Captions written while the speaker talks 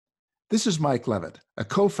This is Mike Levitt, a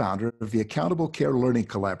co-founder of the Accountable Care Learning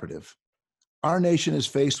Collaborative. Our nation is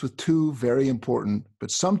faced with two very important,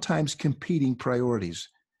 but sometimes competing priorities.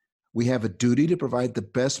 We have a duty to provide the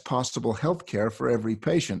best possible health care for every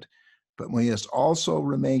patient, but we must also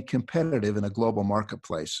remain competitive in a global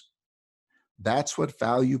marketplace. That's what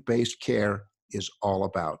value-based care is all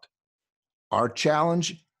about. Our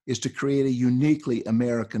challenge is to create a uniquely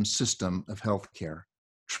American system of healthcare.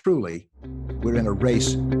 Truly, we're in a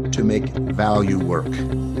race to make value work.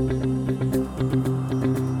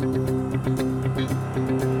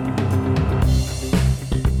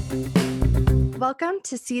 Welcome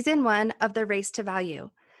to Season 1 of The Race to Value,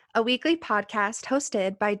 a weekly podcast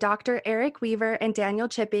hosted by Dr. Eric Weaver and Daniel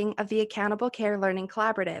Chipping of the Accountable Care Learning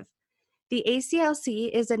Collaborative. The ACLC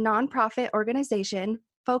is a nonprofit organization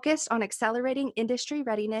focused on accelerating industry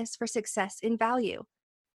readiness for success in value.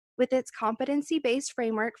 With its competency-based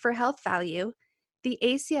framework for health value, the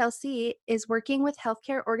ACLC is working with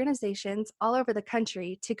healthcare organizations all over the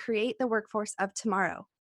country to create the workforce of tomorrow.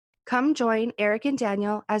 Come join Eric and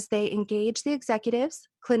Daniel as they engage the executives,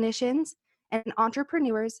 clinicians, and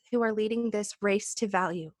entrepreneurs who are leading this race to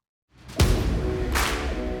value.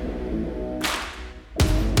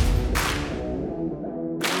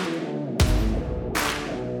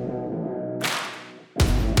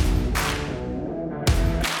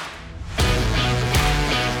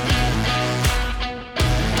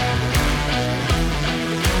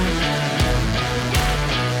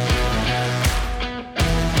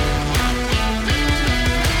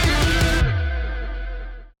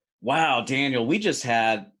 Wow, Daniel, we just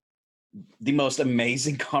had the most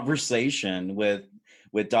amazing conversation with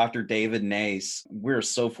Dr. David Nace. We're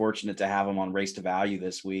so fortunate to have him on Race to Value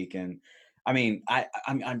this week. And I mean,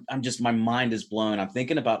 I'm just, my mind is blown. I'm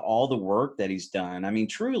thinking about all the work that he's done. I mean,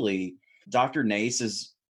 truly, Dr. Nace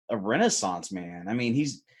is a Renaissance man. I mean,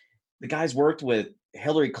 the guy's worked with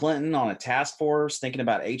Hillary Clinton on a task force thinking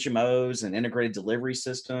about HMOs and integrated delivery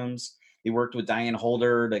systems. He worked with Diane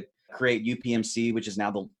Holder to create UPMC, which is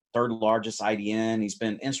now the third largest IDN. He's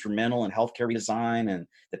been instrumental in healthcare redesign and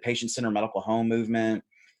the patient-centered medical home movement.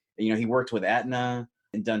 You know, he worked with Aetna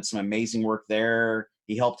and done some amazing work there.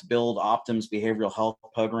 He helped build Optum's behavioral health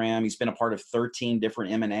program. He's been a part of 13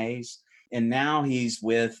 different M&As. And now he's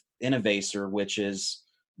with Innovaccer, which is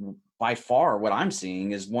by far what I'm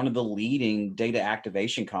seeing is one of the leading data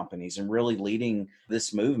activation companies and really leading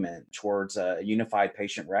this movement towards a unified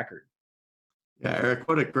patient record. Yeah, Eric,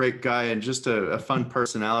 what a great guy and just a fun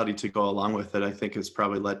personality to go along with it. I think has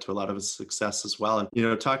probably led to a lot of his success as well. And, you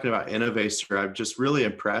know, talking about Innovaccer, I'm just really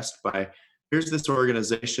impressed by, here's this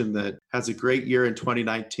organization that has a great year in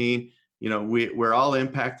 2019. You know, we're all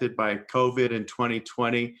impacted by COVID in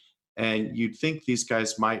 2020. And you'd think these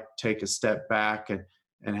guys might take a step back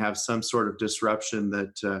and have some sort of disruption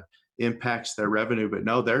that impacts their revenue. But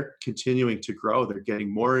no, they're continuing to grow. They're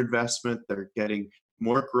getting more investment. They're getting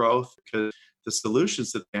more growth because the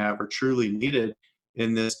solutions that they have are truly needed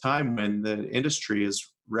in this time when the industry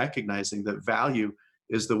is recognizing that value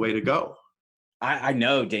is the way to go. I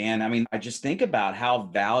know, Dan. I mean, I just think about how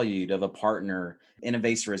valued of a partner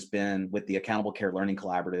Innovaccer has been with the Accountable Care Learning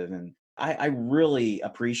Collaborative. And I really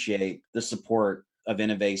appreciate the support of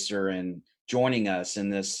Innovaccer and joining us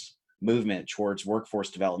in this movement towards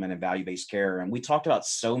workforce development and value-based care. And we talked about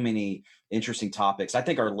so many interesting topics. I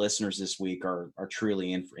think our listeners this week are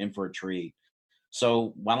truly in for a treat.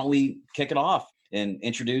 So why don't we kick it off and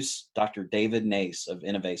introduce Dr. David Nace of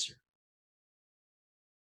Innovaccer.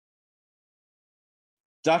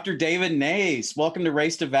 Dr. David Nace, welcome to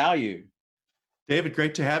Race to Value. David,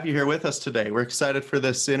 great to have you here with us today. We're excited for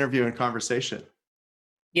this interview and conversation.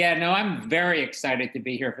 Yeah, no, I'm very excited to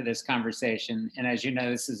be here for this conversation. And as you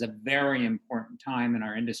know, this is a very important time in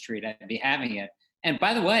our industry to be having it. And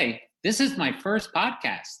by the way, this is my first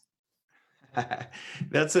podcast.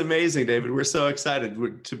 That's amazing, David. We're so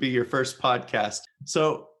excited to be your first podcast.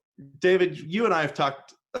 So, David, you and I have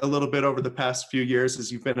talked a little bit over the past few years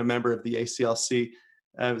as you've been a member of the ACLC.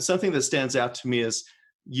 Something that stands out to me is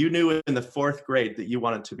you knew in the fourth grade that you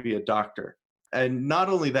wanted to be a doctor. And not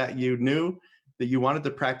only that, you knew that you wanted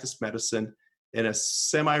to practice medicine in a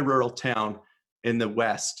semi-rural town in the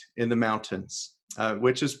West, in the mountains,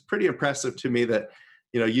 which is pretty impressive to me that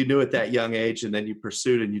you knew at that young age and then you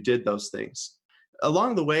pursued and you did those things.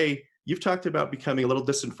 Along the way, you've talked about becoming a little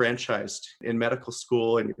disenfranchised in medical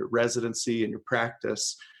school and your residency and your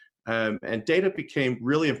practice, and data became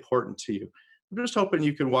really important to you. I'm just hoping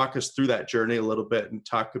you can walk us through that journey a little bit and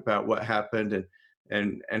talk about what happened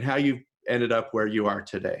and how you ended up where you are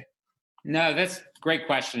today. No, that's a great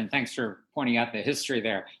question. And thanks for pointing out the history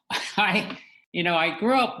there. I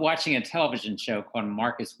grew up watching a television show called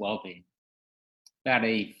Marcus Welby about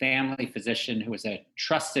a family physician who was a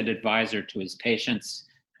trusted advisor to his patients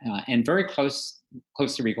and very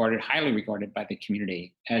closely regarded, highly regarded by the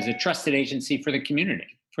community as a trusted agency for the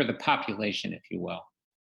community, for the population, if you will.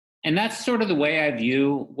 And that's sort of the way I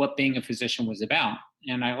view what being a physician was about.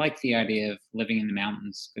 And I like the idea of living in the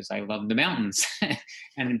mountains because I love the mountains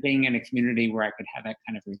and being in a community where I could have that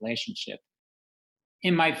kind of relationship.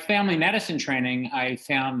 In my family medicine training, I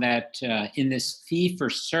found that in this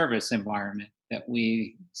fee-for-service environment that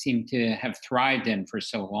we seem to have thrived in for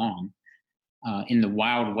so long, in the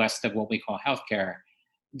wild west of what we call healthcare,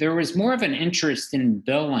 there was more of an interest in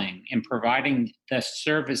billing and providing the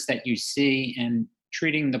service that you see and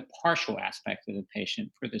treating the partial aspect of the patient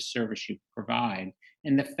for the service you provide.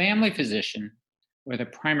 And the family physician or the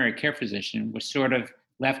primary care physician was sort of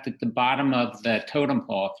left at the bottom of the totem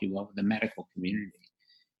pole, if you will, of the medical community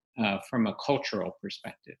from a cultural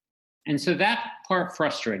perspective. And so that part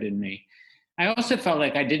frustrated me. I also felt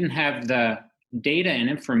like I didn't have the data and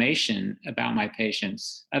information about my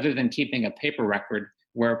patients other than keeping a paper record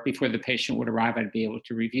where before the patient would arrive, I'd be able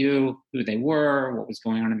to review who they were, what was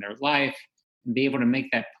going on in their life, and be able to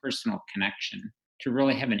make that personal connection to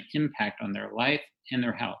really have an impact on their life and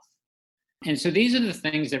their health. And so these are the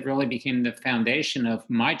things that really became the foundation of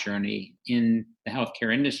my journey in the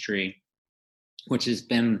healthcare industry, which has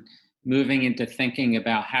been moving into thinking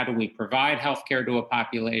about how do we provide healthcare to a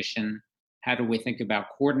population, how do we think about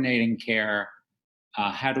coordinating care,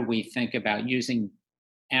 how do we think about using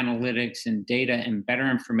analytics and data and better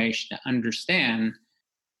information to understand,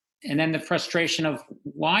 and then the frustration of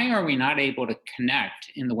why are we not able to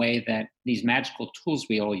connect in the way that these magical tools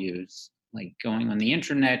we all use, like going on the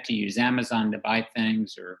internet to use Amazon to buy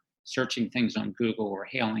things or searching things on Google or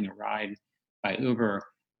hailing a ride by Uber,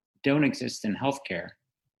 don't exist in healthcare,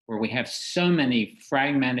 where we have so many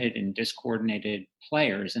fragmented and discoordinated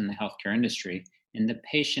players in the healthcare industry, and the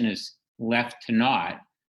patient is left to naught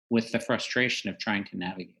with the frustration of trying to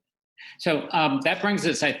navigate. So that brings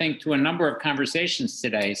us, I think, to a number of conversations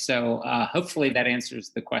today. So hopefully that answers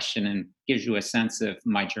the question and gives you a sense of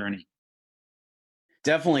my journey.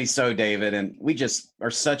 Definitely so, David. And we just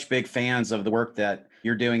are such big fans of the work that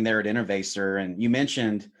you're doing there at Innovacer. And you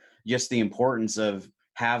mentioned just the importance of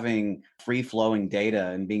having free-flowing data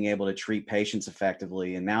and being able to treat patients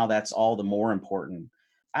effectively. And now that's all the more important.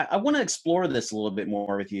 I want to explore this a little bit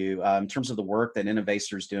more with you in terms of the work that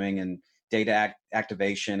Innovacer is doing in data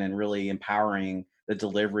activation and really empowering the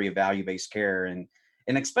delivery of value-based care. And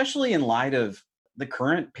especially in light of the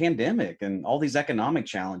current pandemic and all these economic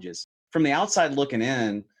challenges. From the outside looking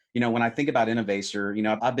in, when I think about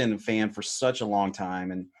Innovacer, I've been a fan for such a long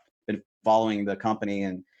time and been following the company.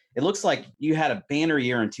 And it looks like you had a banner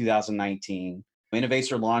year in 2019.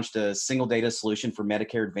 Innovacer launched a single data solution for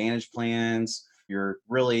Medicare Advantage plans. You're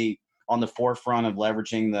really on the forefront of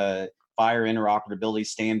leveraging the FHIR interoperability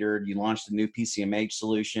standard. You launched a new PCMH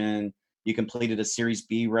solution. You completed a Series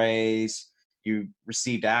B raise. You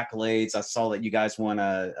received accolades. I saw that you guys won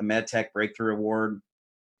a MedTech Breakthrough Award.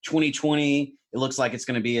 2020, it looks like it's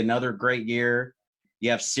going to be another great year. You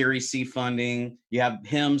have Series C funding. You have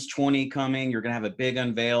HIMSS 20 coming. You're going to have a big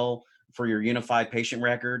unveil for your unified patient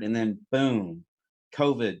record. And then boom,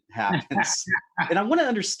 COVID happens. And I want to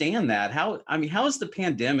understand that. How has the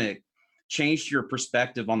pandemic changed your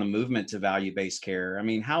perspective on the movement to value-based care?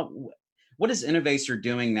 What is Innovacer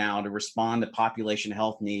doing now to respond to population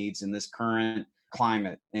health needs in this current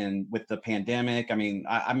climate and with the pandemic?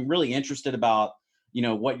 I'm really interested about,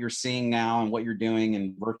 what you're seeing now and what you're doing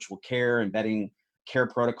in virtual care, embedding care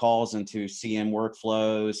protocols into CM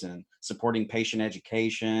workflows and supporting patient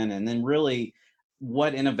education, and then really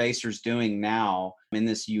what Innovacer's doing now in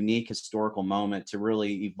this unique historical moment to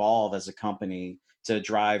really evolve as a company to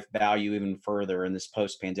drive value even further in this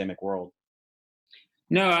post-pandemic world.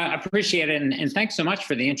 No, I appreciate it. And thanks so much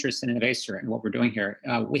for the interest in Innovacer and what we're doing here.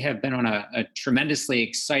 We have been on a tremendously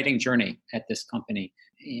exciting journey at this company,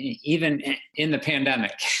 even in the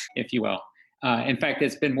pandemic, if you will. In fact,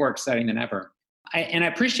 it's been more exciting than ever. I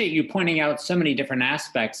appreciate you pointing out so many different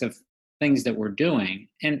aspects of things that we're doing.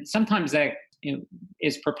 And sometimes that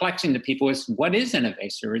is perplexing to people is what is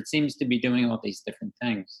Innovacer? It seems to be doing all these different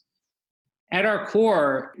things. At our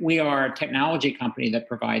core, we are a technology company that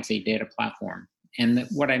provides a data platform. And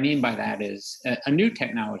what I mean by that is a new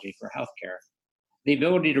technology for healthcare, the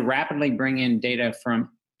ability to rapidly bring in data from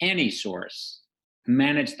any source,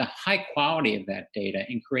 manage the high quality of that data,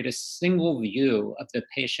 and create a single view of the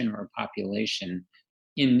patient or population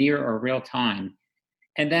in near or real time,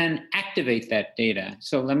 and then activate that data.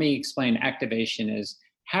 So let me explain. Activation is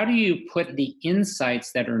how do you put the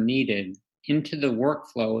insights that are needed into the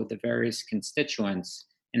workflow of the various constituents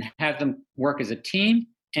and have them work as a team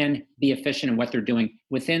and be efficient in what they're doing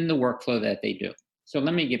within the workflow that they do. So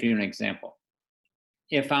let me give you an example.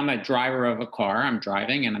 If I'm a driver of a car, I'm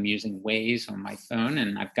driving and I'm using Waze on my phone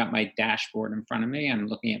and I've got my dashboard in front of me, I'm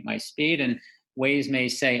looking at my speed, and Waze may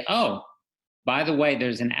say, oh, by the way,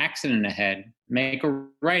 there's an accident ahead, make a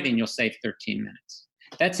right and you'll save 13 minutes.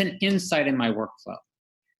 That's an insight in my workflow.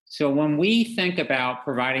 So when we think about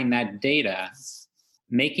providing that data,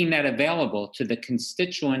 making that available to the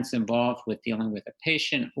constituents involved with dealing with a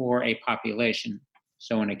patient or a population.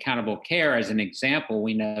 So in accountable care, as an example,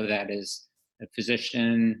 we know that is a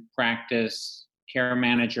physician, practice, care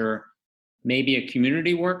manager, maybe a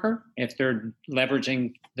community worker, if they're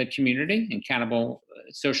leveraging the community, accountable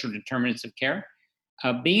social determinants of care.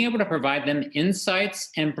 Being able to provide them insights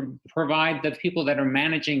and provide the people that are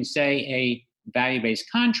managing, say, a value-based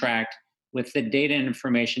contract with the data and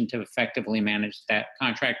information to effectively manage that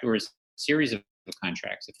contract or a series of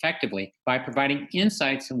contracts effectively by providing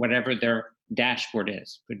insights in whatever their dashboard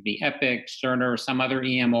is. Could be Epic, Cerner, or some other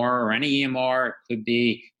EMR or any EMR. It could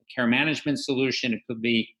be a care management solution. It could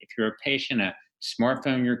be, if you're a patient, a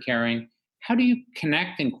smartphone you're carrying. How do you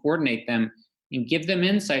connect and coordinate them and give them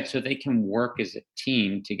insights so they can work as a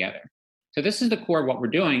team together? So this is the core of what we're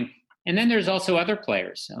doing. And then there's also other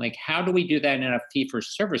players. Like, how do we do that in a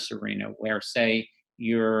fee-for-service arena where, say,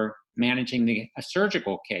 you're managing a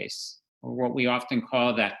surgical case, or what we often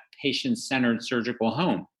call that patient-centered surgical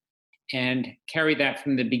home, and carry that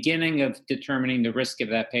from the beginning of determining the risk of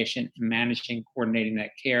that patient and managing, coordinating that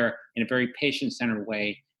care in a very patient-centered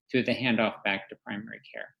way to the handoff back to primary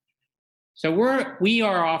care. So we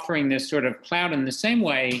are offering this sort of cloud in the same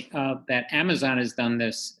way that Amazon has done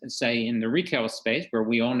this, say, in the retail space, where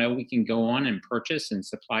we all know we can go on and purchase and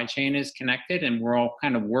supply chain is connected, and we're all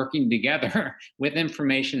kind of working together with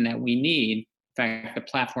information that we need. In fact, the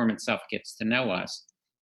platform itself gets to know us.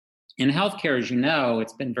 In healthcare, as you know,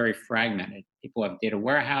 it's been very fragmented. People have data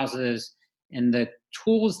warehouses, and the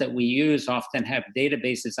tools that we use often have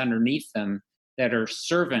databases underneath them that are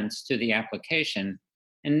servants to the application.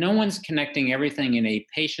 And no one's connecting everything in a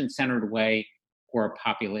patient-centered way or a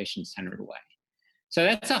population-centered way. So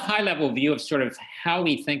that's a high-level view of sort of how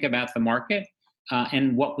we think about the market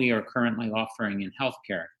and what we are currently offering in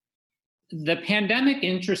healthcare. The pandemic,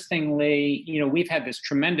 interestingly, we've had this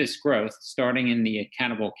tremendous growth starting in the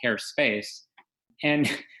accountable care space. And,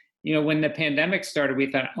 when the pandemic started,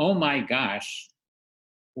 we thought, oh my gosh,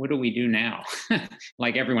 what do we do now?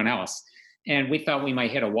 Like everyone else. And we thought we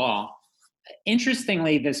might hit a wall.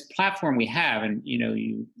 Interestingly, this platform we have, and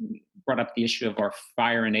you brought up the issue of our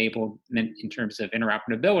FHIR enablement in terms of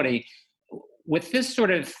interoperability. With this sort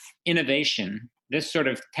of innovation, this sort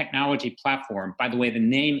of technology platform, by the way, the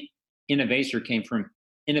name Innovator came from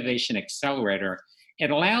Innovation Accelerator. It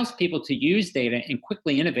allows people to use data and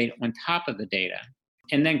quickly innovate on top of the data,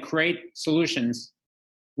 and then create solutions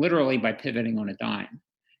literally by pivoting on a dime.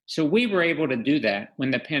 So we were able to do that.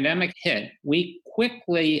 When the pandemic hit, we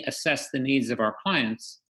quickly assessed the needs of our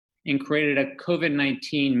clients and created a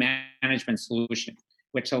COVID-19 management solution,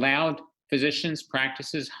 which allowed physicians,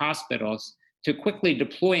 practices, hospitals to quickly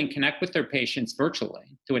deploy and connect with their patients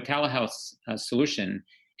virtually to a telehealth solution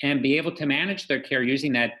and be able to manage their care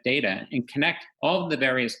using that data and connect all of the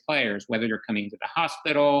various players, whether you're coming to the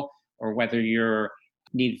hospital or whether you're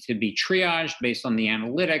needed to be triaged based on the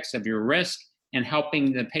analytics of your risk, and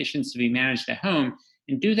helping the patients to be managed at home,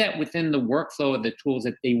 and do that within the workflow of the tools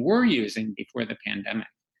that they were using before the pandemic.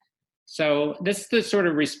 So this is the sort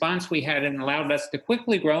of response we had, and allowed us to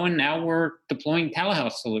quickly grow, and now we're deploying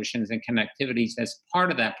telehealth solutions and connectivities as part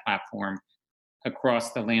of that platform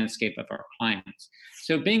across the landscape of our clients.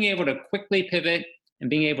 So being able to quickly pivot and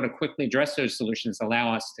being able to quickly address those solutions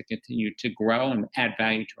allow us to continue to grow and add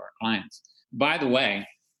value to our clients. By the way,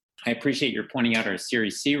 I appreciate your pointing out our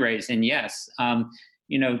Series C raise. And yes,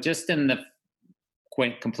 just in the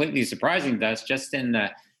quite completely surprising to us, just in the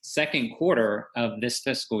second quarter of this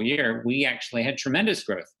fiscal year, we actually had tremendous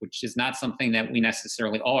growth, which is not something that we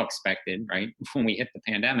necessarily all expected, right, when we hit the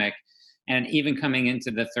pandemic. And even coming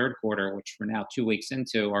into the third quarter, which we're now 2 weeks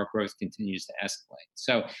into, our growth continues to escalate.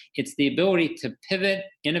 So it's the ability to pivot,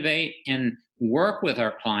 innovate, and work with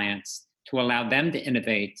our clients to allow them to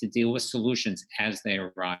innovate, to deal with solutions as they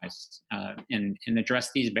arise, and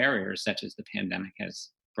address these barriers such as the pandemic has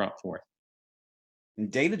brought forth.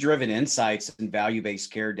 And data-driven insights and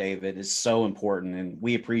value-based care, David, is so important, and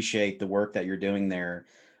we appreciate the work that you're doing there.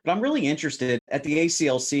 But I'm really interested, at the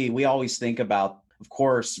ACLC, we always think about, of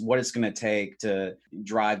course, what it's going to take to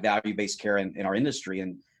drive value-based care in our industry.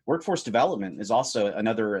 And workforce development is also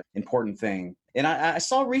another important thing. And I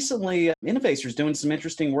saw recently Innovator's doing some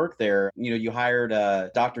interesting work there. You hired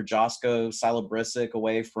Dr. Josko Silobrisic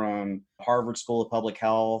away from Harvard School of Public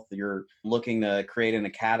Health. You're looking to create an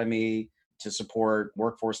academy to support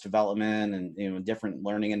workforce development and different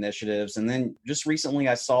learning initiatives. And then just recently,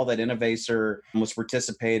 I saw that Innovator was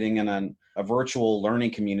participating in a virtual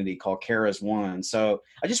learning community called Care as One. So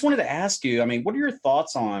I just wanted to ask you, what are your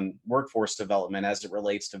thoughts on workforce development as it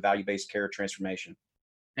relates to value-based care transformation?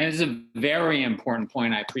 That is a very important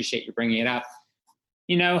point. I appreciate you bringing it up.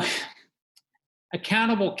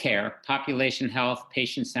 Accountable care, population health,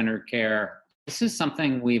 patient-centered care, this is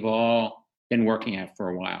something we've all been working at for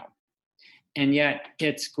a while. And yet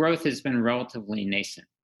its growth has been relatively nascent.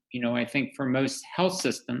 I think for most health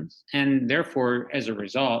systems, and therefore, as a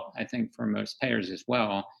result, I think for most payers as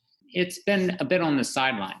well, it's been a bit on the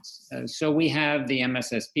sidelines. So we have the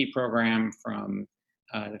MSSP program from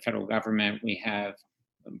the federal government. We have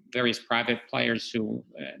various private players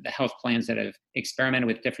the health plans that have experimented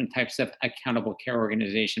with different types of accountable care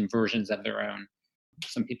organization versions of their own.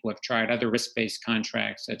 Some people have tried other risk-based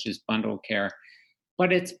contracts, such as bundled care.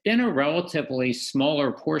 But it's been a relatively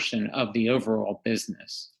smaller portion of the overall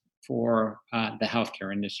business for the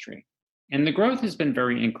healthcare industry. And the growth has been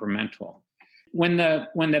very incremental. When the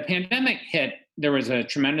pandemic hit, there was a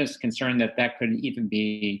tremendous concern that could even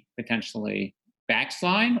be potentially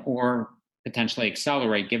backslide or potentially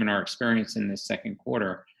accelerate, given our experience in the second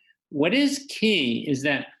quarter. What is key is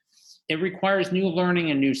that it requires new learning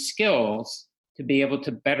and new skills to be able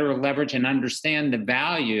to better leverage and understand the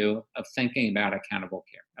value of thinking about accountable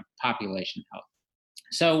care, of population health.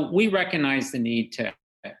 So we recognize the need to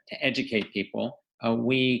educate people.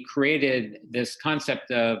 We created this concept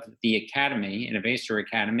of the academy, Innovator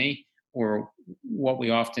Academy, or what we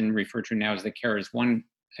often refer to now as the Care as One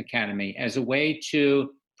Academy, as a way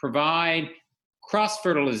to provide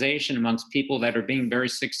cross-fertilization amongst people that are being very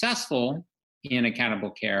successful in accountable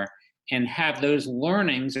care and have those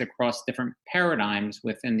learnings across different paradigms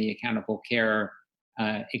within the accountable care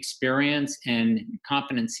experience and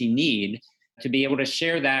competency need to be able to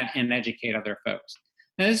share that and educate other folks.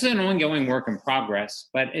 Now, this is an ongoing work in progress,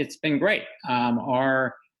 but it's been great.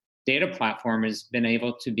 Our data platform has been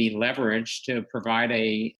able to be leveraged to provide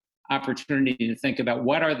a opportunity to think about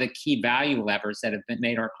what are the key value levers that have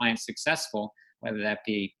made our clients successful, whether that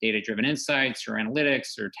be data-driven insights or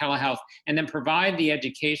analytics or telehealth, and then provide the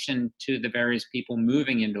education to the various people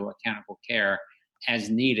moving into accountable care as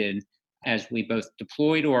needed, as we both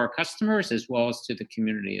deploy to our customers as well as to the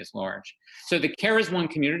community as large. So the Care as One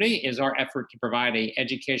community is our effort to provide an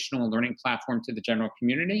educational and learning platform to the general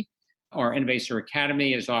community. Our Innovator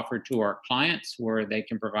Academy is offered to our clients, where they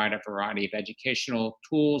can provide a variety of educational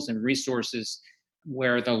tools and resources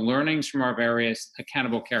where the learnings from our various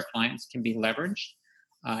accountable care clients can be leveraged.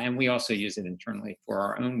 And we also use it internally for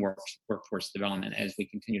our own workforce development as we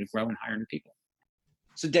continue to grow and hire new people.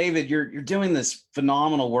 So David, you're doing this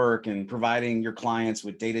phenomenal work and providing your clients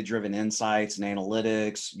with data-driven insights and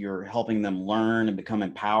analytics. You're helping them learn and become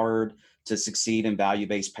empowered to succeed in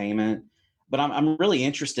value-based payment. But I'm really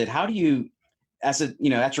interested, how do you, at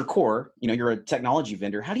your core, you're a technology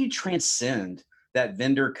vendor, how do you transcend that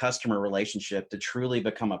vendor-customer relationship to truly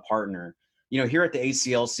become a partner? Here at the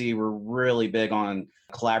ACLC, we're really big on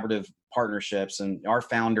collaborative partnerships, and our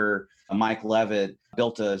founder, Mike Levitt,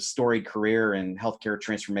 built a storied career in healthcare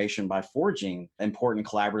transformation by forging important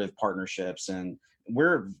collaborative partnerships. And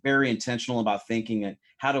we're very intentional about thinking,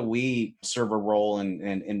 how do we serve a role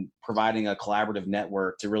in providing a collaborative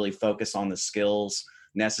network to really focus on the skills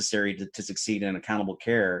necessary to succeed in accountable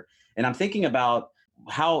care? And I'm thinking about,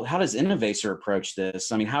 how does Innovator approach this?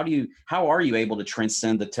 How are you able to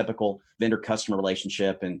transcend the typical vendor customer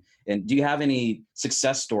relationship? And do you have any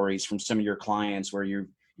success stories from some of your clients where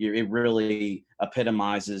it really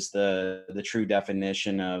epitomizes the true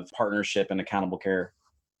definition of partnership and accountable care?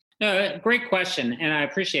 No, great question, and I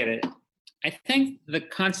appreciate it. I think the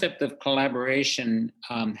concept of collaboration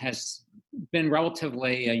has been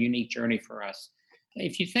relatively a unique journey for us.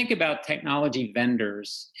 If you think about technology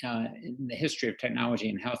vendors in the history of technology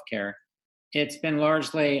in healthcare, it's been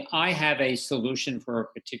largely, I have a solution for a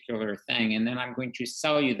particular thing, and then I'm going to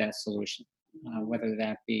sell you that solution, whether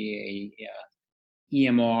that be a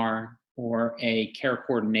EMR or a care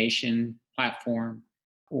coordination platform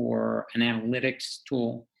or an analytics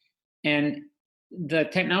tool. And the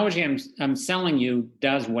technology I'm selling you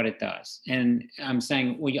does what it does. And I'm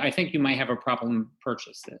saying, well, I think you might have a problem,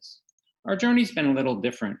 purchase this. Our journey's been a little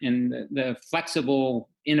different, and the flexible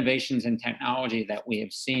innovations in technology that we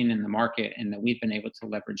have seen in the market and that we've been able to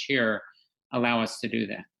leverage here allow us to do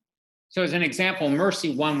that. So as an example,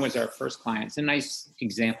 Mercy One was our first client. It's a nice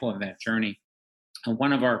example of that journey.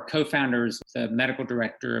 One of our co-founders, the medical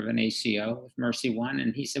director of an ACO of Mercy One,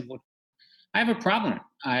 and he said, well, I have a problem.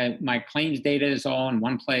 My claims data is all in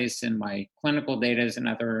one place and my clinical data is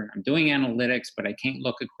another. I'm doing analytics, but I can't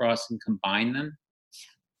look across and combine them.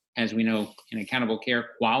 As we know, in accountable care,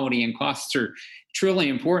 quality and costs are truly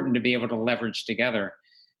important to be able to leverage together.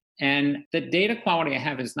 And the data quality I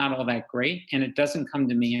have is not all that great, and it doesn't come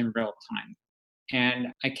to me in real time. And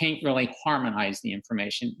I can't really harmonize the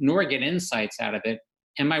information, nor get insights out of it.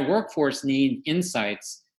 And my workforce need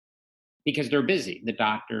insights because they're busy, the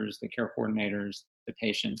doctors, the care coordinators, the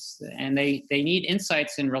patients, and they need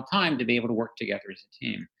insights in real time to be able to work together as a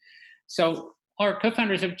team. So our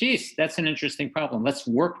co-founders said, geez, that's an interesting problem. Let's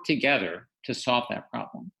work together to solve that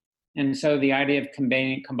problem. And so the idea of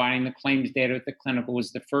combining the claims data with the clinical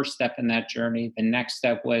was the first step in that journey. The next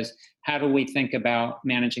step was, how do we think about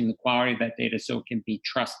managing the quality of that data so it can be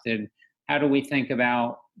trusted? How do we think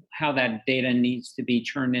about how that data needs to be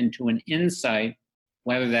turned into an insight,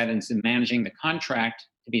 whether that is in managing the contract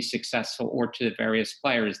to be successful or to the various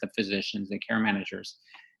players, the physicians, the care managers?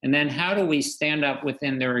 And then how do we stand up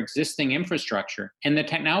within their existing infrastructure and the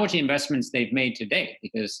technology investments they've made to date,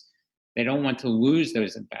 because they don't want to lose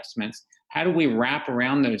those investments. How do we wrap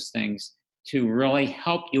around those things to really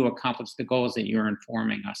help you accomplish the goals that you're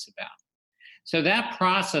informing us about? So that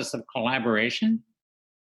process of collaboration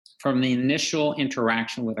from the initial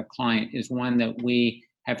interaction with a client is one that we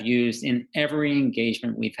have used in every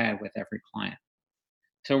engagement we've had with every client.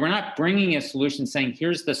 So we're not bringing a solution saying,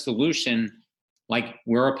 here's the solution, like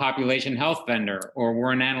we're a population health vendor, or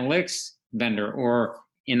we're an analytics vendor, or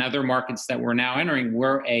in other markets that we're now entering,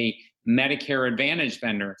 we're a Medicare Advantage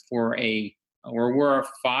vendor or we're a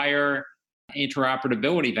fire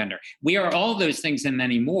interoperability vendor. We are all those things and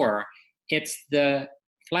many more. It's the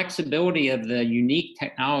flexibility of the unique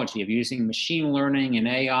technology of using machine learning and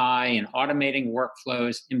AI and automating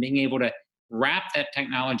workflows and being able to wrap that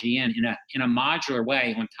technology in a modular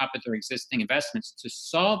way on top of their existing investments to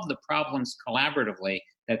solve the problems collaboratively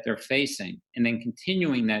that they're facing, and then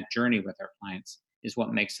continuing that journey with our clients is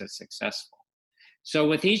what makes us successful. So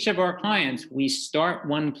with each of our clients, we start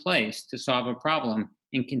one place to solve a problem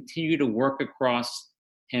and continue to work across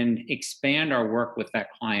and expand our work with that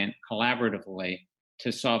client collaboratively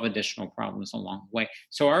to solve additional problems along the way.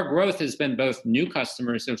 So our growth has been both new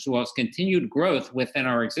customers as well as continued growth within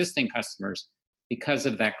our existing customers because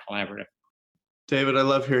of that collaborative. David, I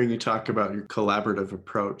love hearing you talk about your collaborative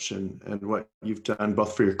approach and what you've done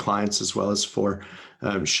both for your clients as well as for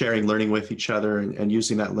sharing learning with each other and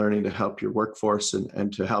using that learning to help your workforce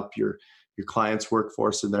and to help your clients'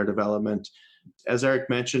 workforce in their development. As Eric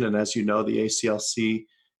mentioned, and as you know, the ACLC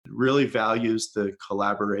really values the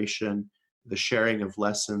collaboration, the sharing of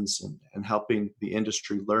lessons, and helping the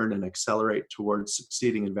industry learn and accelerate towards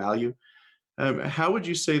succeeding in value. How would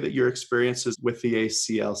you say that your experiences with the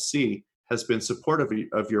ACLC has been supportive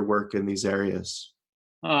of your work in these areas?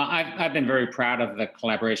 I've been very proud of the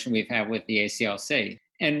collaboration we've had with the ACLC.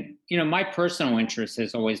 And, my personal interest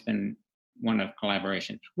has always been one of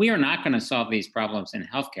collaboration. We are not going to solve these problems in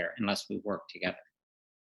healthcare unless we work together.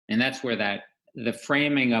 And that's where the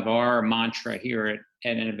framing of our mantra here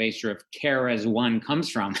at Innovator of care as one comes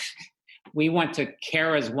from. We want to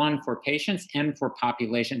care as one for patients and for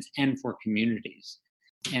populations and for communities.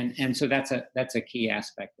 And so that's a key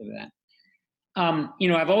aspect of that.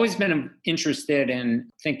 I've always been interested in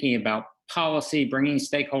thinking about policy, bringing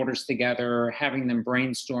stakeholders together, having them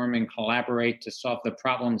brainstorm and collaborate to solve the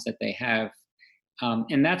problems that they have.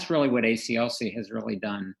 And that's really what ACLC has really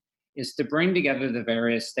done, is to bring together the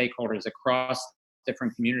various stakeholders across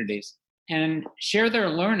different communities and share their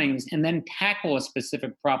learnings and then tackle a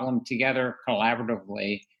specific problem together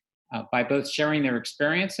collaboratively by both sharing their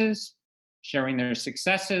experiences, sharing their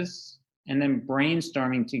successes, and then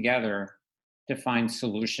brainstorming together to find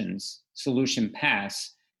solution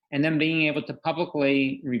paths, and then being able to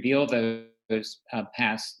publicly reveal those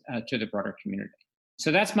paths to the broader community.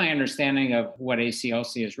 So that's my understanding of what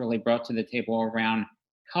ACLC has really brought to the table around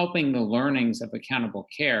helping the learnings of accountable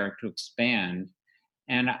care to expand.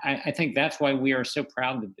 And I think that's why we are so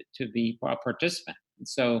proud to be a participant.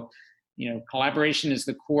 So, collaboration is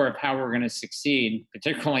the core of how we're going to succeed,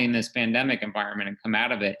 particularly in this pandemic environment, and come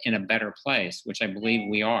out of it in a better place, which I believe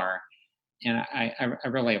we are. And I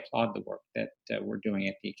really applaud the work that we're doing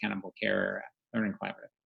at the Accountable Care Learning Collaborative.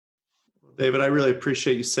 David, I really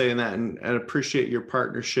appreciate you saying that and appreciate your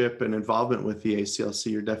partnership and involvement with the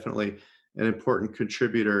ACLC. You're definitely an important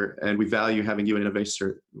contributor, and we value having you and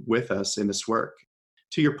Innovator with us in this work.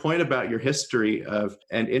 to your point about your history of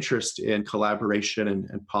and interest in collaboration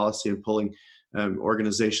and policy and pulling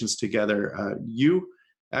organizations together, you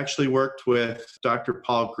actually worked with Dr.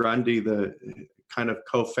 Paul Grundy, the kind of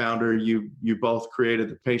co-founder. You both created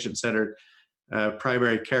the patient-centered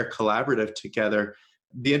primary care collaborative together.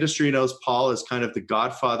 The industry knows Paul as kind of the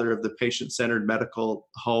godfather of the patient-centered medical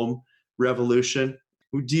home revolution.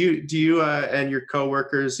 Do you and your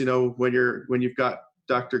coworkers, when you've got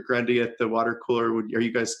Dr. Grundy at the water cooler, are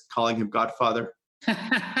you guys calling him Godfather?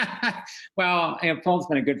 Well, Paul's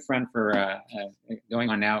been a good friend for going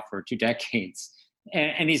on now for 2 decades,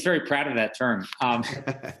 and he's very proud of that term.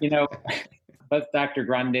 Both Dr.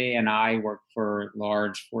 Grundy and I worked for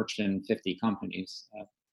large Fortune 50 companies.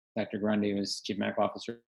 Dr. Grundy was Chief Medical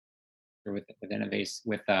Officer with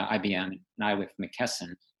IBM, and I with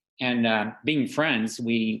McKesson. And being friends,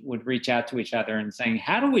 we would reach out to each other and saying,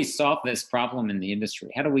 how do we solve this problem in the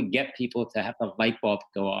industry? How do we get people to have a light bulb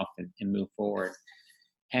go off and move forward?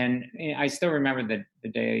 And I still remember the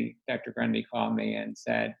day Dr. Grundy called me and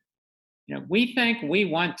said, we think we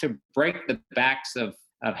want to break the backs of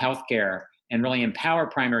healthcare and really empower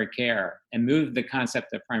primary care and move the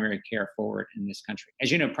concept of primary care forward in this country.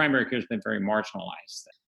 As you know, primary care has been very marginalized.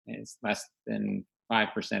 It's less than 5%,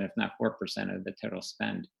 if not 4% of the total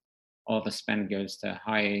spend. All the spend goes to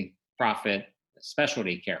high profit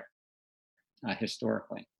specialty care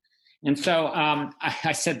historically. And so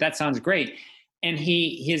I said, that sounds great. And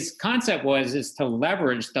his concept is to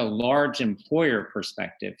leverage the large employer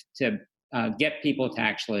perspective to get people to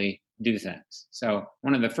actually do things. So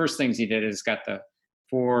one of the first things he did is got the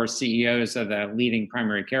 4 CEOs of the leading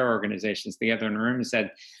primary care organizations together in a room and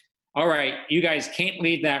said, all right, you guys can't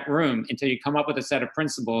leave that room until you come up with a set of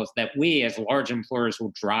principles that we as large employers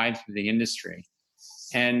will drive through the industry.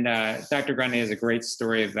 And Dr. Grundy has a great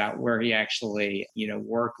story about where he actually,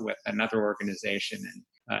 worked with another organization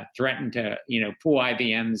and threatened to, pull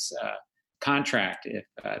IBM's contract if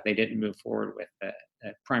they didn't move forward with the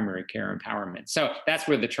primary care empowerment. So that's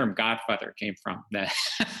where the term Godfather came from, the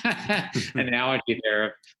analogy there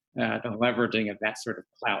of the leveraging of that sort of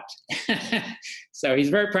clout. So he's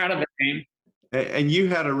very proud of the name. And you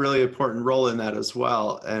had a really important role in that as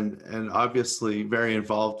well, and obviously very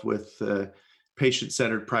involved with the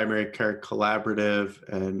patient-centered primary care collaborative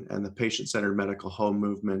and the patient-centered medical home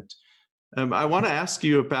movement. I want to ask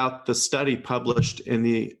you about the study published in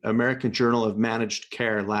the American Journal of Managed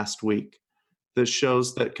Care last week. This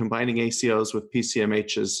shows that combining ACOs with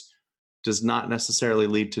PCMHs does not necessarily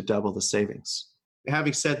lead to double the savings.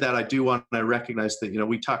 Having said that, I do want to recognize that,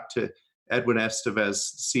 we talked to Edwin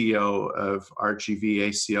Estevez, CEO of RGV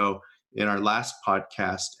ACO, in our last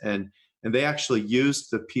podcast, and they actually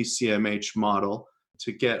used the PCMH model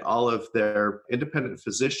to get all of their independent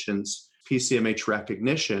physicians PCMH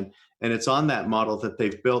recognition, and it's on that model that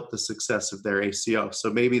they've built the success of their ACO. So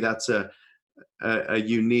maybe that's a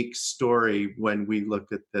unique story when we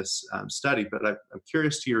look at this study, but I'm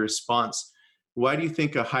curious to your response. Why do you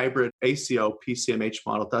think a hybrid ACO PCMH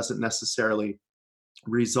model doesn't necessarily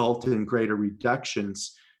result in greater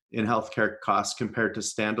reductions in healthcare costs compared to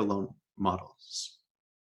standalone models?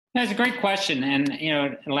 That's a great question, and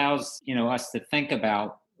it allows us to think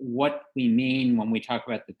about what we mean when we talk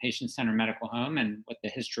about the patient-centered medical home and what the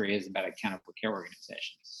history is about accountable care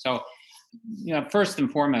organizations. So, first and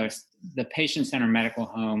foremost, the patient-centered medical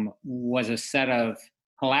home was a set of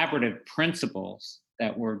collaborative principles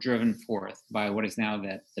that were driven forth by what is now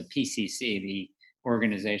the PCC, the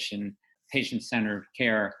organization patient-centered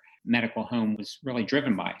care medical home was really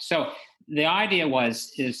driven by. So the idea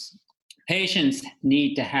is patients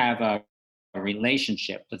need to have a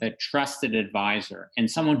relationship with a trusted advisor and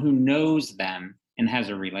someone who knows them and has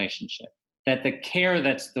a relationship. That the care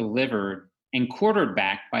that's delivered and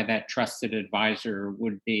quarterbacked by that trusted advisor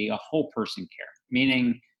would be a whole person care,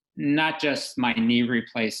 meaning not just my knee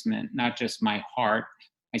replacement, not just my heart.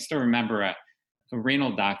 I still remember a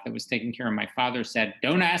renal doc that was taking care of my father said,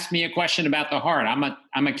 "Don't ask me a question about the heart.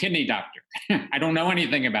 I'm a kidney doctor. I don't know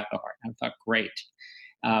anything about the heart." I thought, great.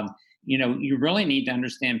 You really need to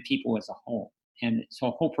understand people as a whole. And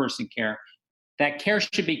so whole person care, that care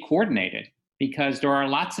should be coordinated because there are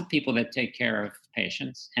lots of people that take care of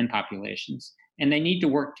patients and populations, and they need to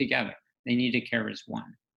work together. They need to care as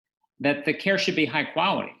one. That the care should be high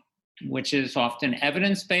quality, which is often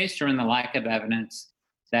evidence-based or in the lack of evidence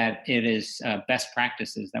that it is best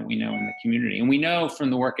practices that we know in the community. And we know from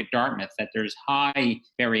the work at Dartmouth that there's high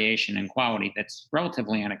variation in quality that's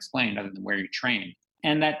relatively unexplained other than where you trained.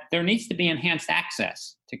 And that there needs to be enhanced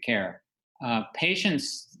access to care.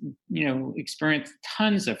 Patients, experience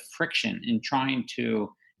tons of friction in trying to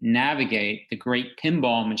navigate the great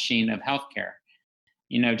pinball machine of healthcare.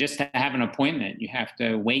 Just to have an appointment, you have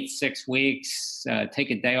to wait 6 weeks,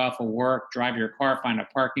 take a day off of work, drive your car, find a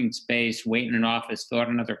parking space, wait in an office, fill out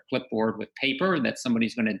another clipboard with paper that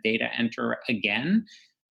somebody's going to data enter again,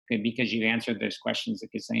 because you've answered those questions a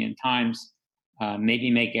gazillion times.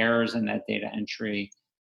 Maybe make errors in that data entry.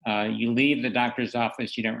 You leave the doctor's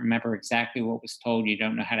office, you don't remember exactly what was told, you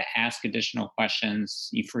don't know how to ask additional questions,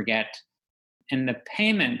 you forget. And the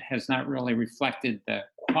payment has not really reflected the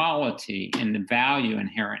quality and the value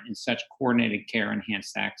inherent in such coordinated care,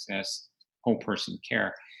 enhanced access, whole person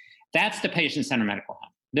care. That's the patient-centered medical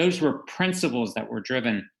home. Those were principles that were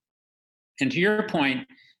driven. And to your point,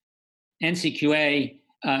 NCQA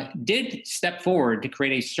did step forward to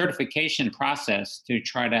create a certification process to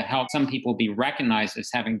try to help some people be recognized as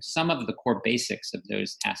having some of the core basics of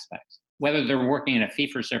those aspects, whether they're working in a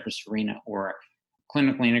fee-for-service arena or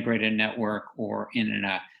clinically integrated network or in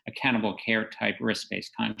an accountable care type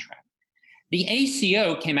risk-based contract. The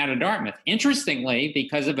ACO came out of Dartmouth, interestingly,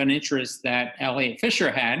 because of an interest that Elliot Fisher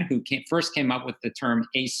had, who first came up with the term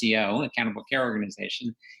ACO, Accountable Care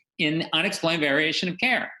Organization, in unexplained variation of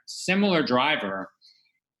care, similar driver.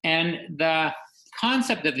 And the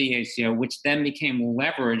concept of the ACO, which then became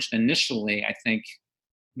leveraged initially, I think,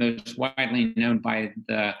 most widely known by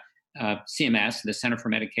the CMS, the Center for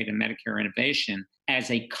Medicaid and Medicare Innovation, as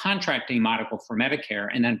a contracting model for Medicare,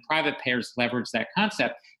 and then private payers leverage that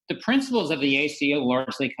concept. The principles of the ACO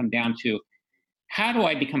largely come down to, how do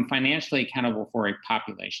I become financially accountable for a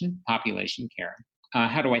population care?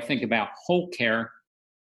 How do I think about whole care,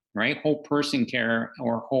 right? Whole person care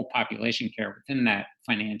or whole population care within that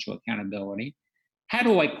financial accountability? How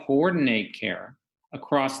do I coordinate care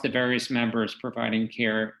across the various members providing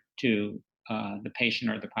care to the patient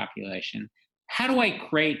or the population? How do I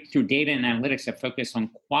create, through data and analytics, a focus on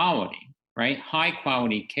quality, right? High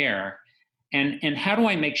quality care. And how do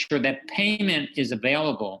I make sure that payment is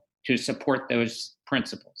available to support those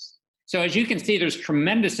principles? So as you can see, there's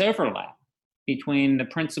tremendous overlap between the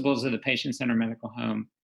principles of the patient-centered medical home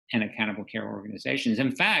and accountable care organizations.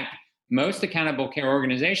 In fact, most accountable care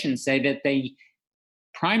organizations say that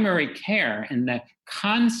primary care and the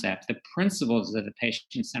concept, the principles of the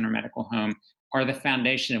patient-centered medical home are the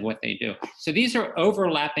foundation of what they do. So these are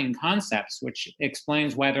overlapping concepts, which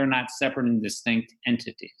explains why they're not separate and distinct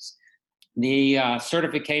entities. The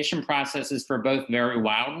certification processes for both vary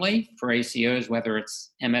wildly for ACOs, whether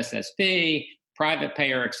it's MSSP, private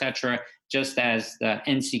payer, et cetera, just as the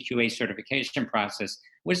NCQA certification process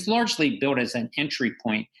was largely built as an entry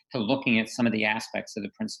point to looking at some of the aspects of the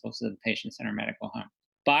principles of the patient-centered medical home.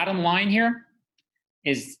 Bottom line here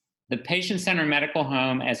is the patient-centered medical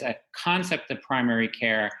home as a concept of primary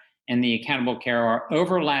care and the accountable care are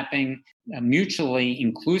overlapping, mutually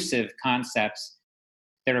inclusive concepts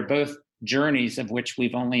that are both journeys of which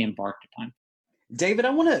we've only embarked upon. David,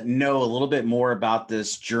 I want to know a little bit more about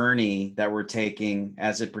this journey that we're taking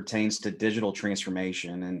as it pertains to digital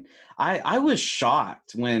transformation. And I was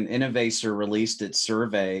shocked when Innovaccer released its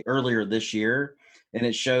survey earlier this year, and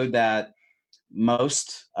it showed that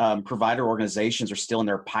most provider organizations are still in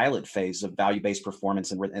their pilot phase of value-based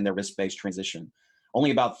performance and their risk-based transition.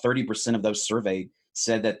 Only about 30% of those surveyed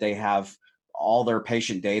said that they have all their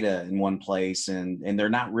patient data in one place and they're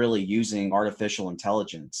not really using artificial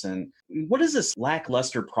intelligence. And what does this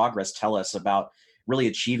lackluster progress tell us about really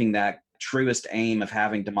achieving that truest aim of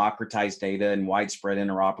having democratized data and widespread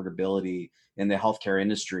interoperability in the healthcare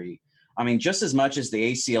industry? I mean, just as much as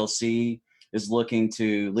the ACLC is looking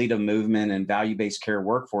to lead a movement in value-based care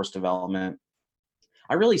workforce development,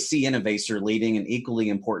 I really see Innovaccer leading an equally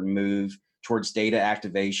important move towards data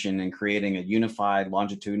activation and creating a unified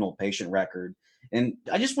longitudinal patient record. And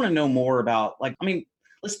I just want to know more about,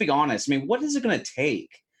 let's be honest. What is it going to take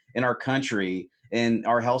in our country and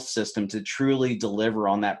our health system to truly deliver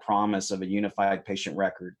on that promise of a unified patient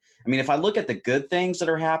record? If I look at the good things that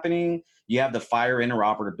are happening, you have the FHIR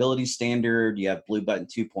interoperability standard, you have Blue Button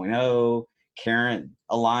 2.0, Current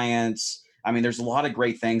Alliance. There's a lot of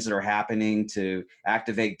great things that are happening to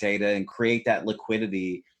activate data and create that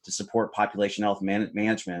liquidity to support population health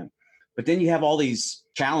management. But then you have all these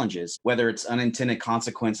challenges, whether it's unintended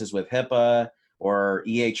consequences with HIPAA or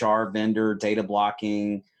EHR vendor data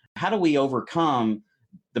blocking. How do we overcome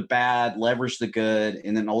the bad, leverage the good,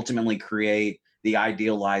 and then ultimately create the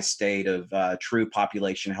idealized state of true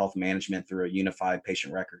population health management through a unified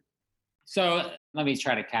patient record? So let me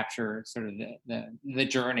try to capture sort of the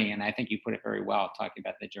journey, and I think you put it very well, talking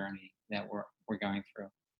about the journey that we're going through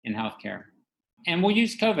in healthcare. And we'll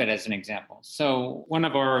use COVID as an example. So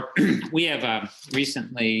we have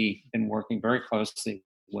recently been working very closely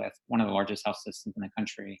with one of the largest health systems in the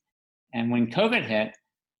country. And when COVID hit,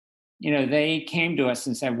 they came to us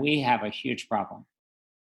and said, we have a huge problem.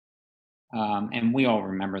 And we all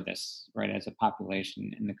remember this, right, as a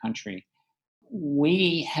population in the country.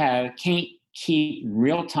 We can't keep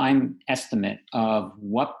real-time estimate of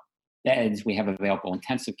what beds we have available,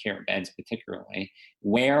 intensive care beds particularly,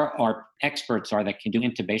 where our experts are that can do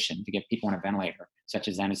intubation to get people on a ventilator, such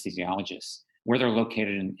as anesthesiologists, where they're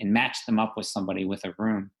located and match them up with somebody with a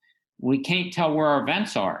room. We can't tell where our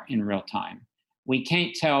vents are in real time. We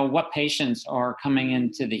can't tell what patients are coming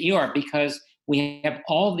into the ER because we have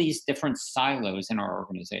all these different silos in our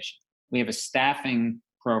organization. We have a staffing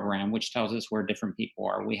program, which tells us where different people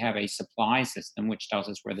are. We have a supply system, which tells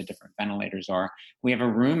us where the different ventilators are. We have a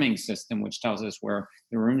rooming system, which tells us where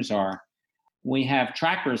the rooms are. We have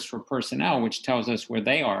trackers for personnel, which tells us where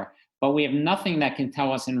they are. But we have nothing that can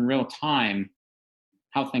tell us in real time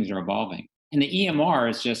how things are evolving. And the EMR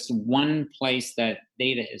is just one place that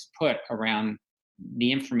data is put around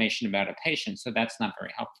the information about a patient. So that's not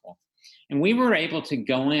very helpful. And we were able to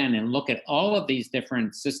go in and look at all of these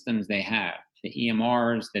different systems they have, the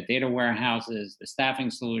EMRs, the data warehouses, the staffing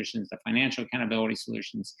solutions, the financial accountability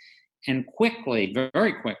solutions, and quickly,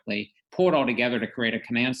 very quickly, pull it all together to create a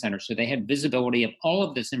command center. So they had visibility of all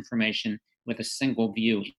of this information with a single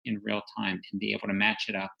view in real time and be able to match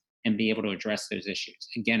it up and be able to address those issues,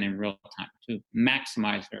 again, in real time to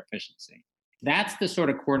maximize their efficiency. That's the sort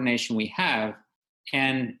of coordination we have.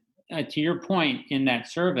 And to your point in that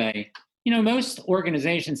survey, most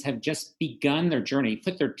organizations have just begun their journey,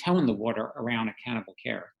 put their toe in the water around accountable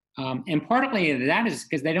care. And partly that is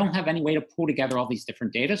because they don't have any way to pull together all these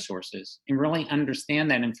different data sources and really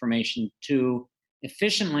understand that information to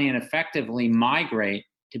efficiently and effectively migrate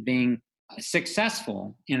to being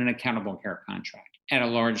successful in an accountable care contract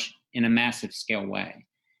in a massive scale way.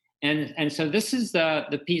 And so this is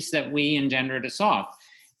the piece that we engendered to solve.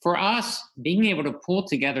 For us, being able to pull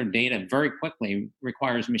together data very quickly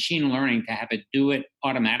requires machine learning to have it do it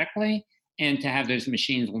automatically and to have those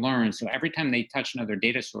machines learn. So every time they touch another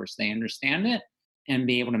data source, they understand it and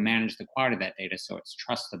be able to manage the quality of that data so it's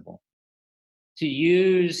trustable. To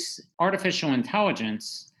use artificial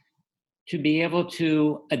intelligence to be able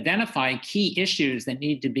to identify key issues that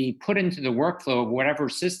need to be put into the workflow of whatever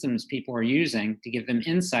systems people are using to give them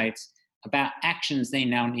insights about actions they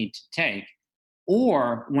now need to take,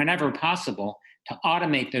 or whenever possible, to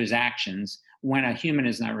automate those actions when a human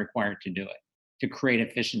is not required to do it, to create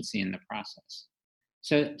efficiency in the process.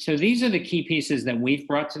 So these are the key pieces that we've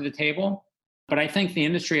brought to the table, but I think the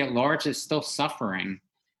industry at large is still suffering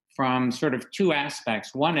from sort of two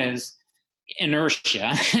aspects. One is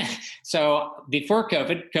inertia. So before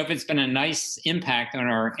COVID's been a nice impact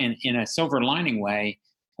on in a silver lining way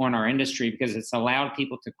on our industry because it's allowed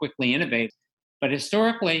people to quickly innovate. But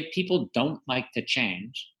historically, people don't like to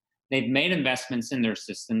change. They've made investments in their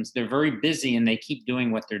systems. They're very busy and they keep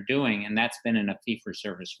doing what they're doing. And that's been in a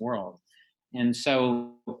fee-for-service world. And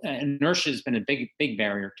so inertia has been a big, big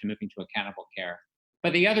barrier to moving to accountable care.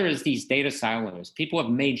 But the other is these data silos. People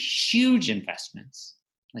have made huge investments.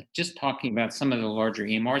 Like just talking about some of the larger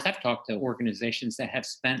EMRs, I've talked to organizations that have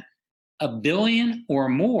spent $1 billion or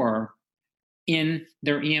more in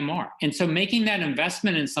their EMR. And so making that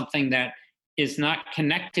investment in something that is not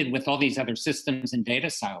connected with all these other systems and data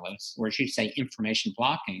silos, or as you say, information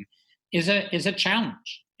blocking, is a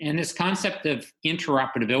challenge. And this concept of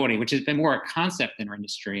interoperability, which has been more a concept in our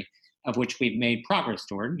industry, of which we've made progress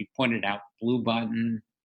toward. You pointed out Blue Button,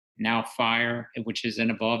 now FHIR, which is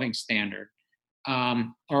an evolving standard,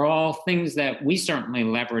 are all things that we certainly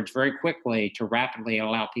leverage very quickly to rapidly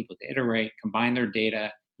allow people to iterate, combine their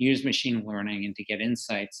data, use machine learning, and to get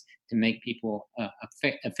insights to make people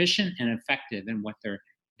efficient and effective in what they're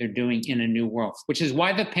doing in a new world, which is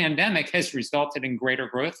why the pandemic has resulted in greater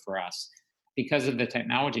growth for us because of the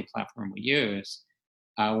technology platform we use,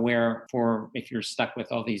 if you're stuck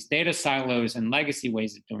with all these data silos and legacy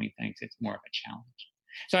ways of doing things, it's more of a challenge.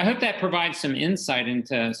 So I hope that provides some insight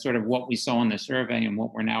into sort of what we saw in the survey and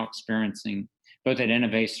what we're now experiencing both at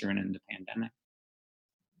Innovacer and in the pandemic.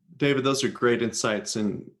 David, those are great insights.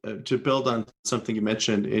 And to build on something you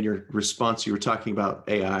mentioned in your response, you were talking about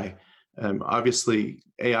AI. Obviously,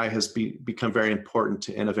 AI has become very important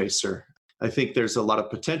to Innovacer. I think there's a lot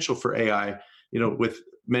of potential for AI, with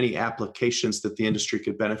many applications that the industry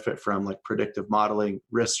could benefit from, like predictive modeling,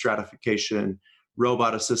 risk stratification,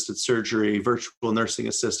 robot-assisted surgery, virtual nursing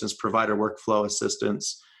assistants, provider workflow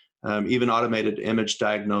assistants, even automated image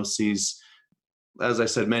diagnoses. As I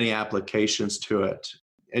said, many applications to it.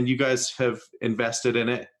 And you guys have invested in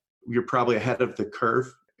it. You're probably ahead of the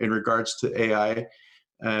curve in regards to AI.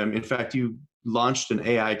 In fact, you launched an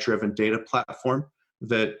AI-driven data platform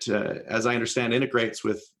that, as I understand, integrates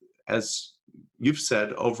with as you've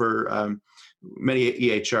said, over many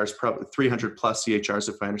EHRs, probably 300 plus EHRs,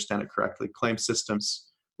 if I understand it correctly, claim systems,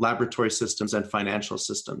 laboratory systems, and financial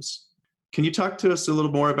systems. Can you talk to us a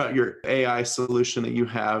little more about your AI solution that you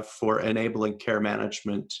have for enabling care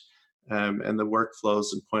management and the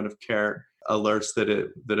workflows and point of care alerts that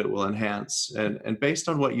it will enhance? And based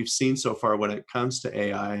on what you've seen so far when it comes to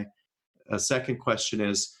AI, a second question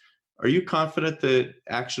is, are you confident that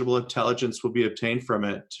actionable intelligence will be obtained from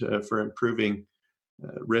it for improving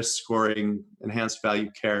risk scoring, enhanced value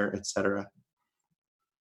care, et cetera?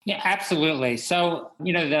 Yeah, absolutely. So,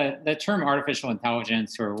 the term artificial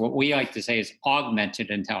intelligence, or what we like to say is augmented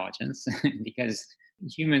intelligence, because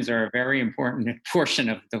humans are a very important portion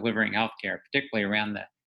of delivering healthcare, particularly around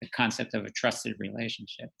the concept of a trusted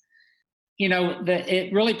relationship.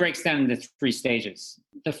 It really breaks down into three stages.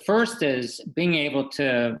 The first is being able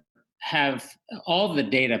to have all the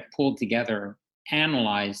data pulled together,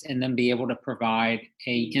 analyzed, and then be able to provide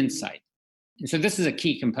a insight. And so this is a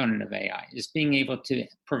key component of AI, is being able to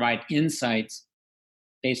provide insights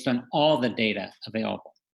based on all the data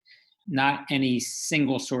available, not any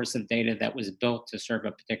single source of data that was built to serve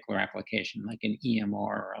a particular application, like an EMR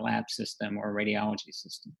or a lab system or a radiology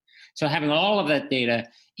system. So having all of that data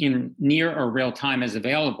in near or real time is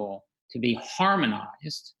available to be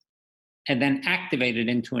harmonized and then activated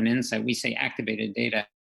into an insight. We say activated data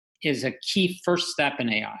is a key first step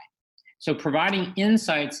in AI. So providing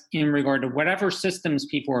insights in regard to whatever systems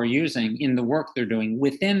people are using in the work they're doing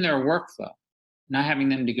within their workflow, not having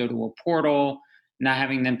them to go to a portal, not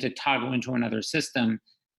having them to toggle into another system,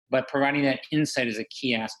 but providing that insight is a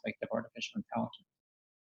key aspect of artificial intelligence.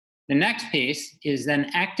 The next piece is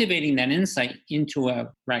then activating that insight into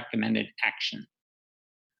a recommended action.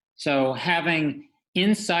 So having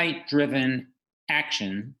insight-driven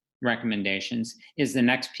action recommendations is the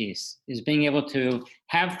next piece, is being able to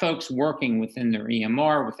have folks working within their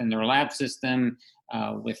EMR, within their lab system,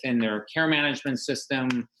 within their care management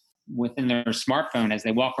system, within their smartphone as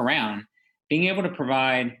they walk around, being able to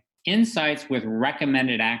provide insights with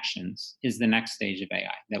recommended actions is the next stage of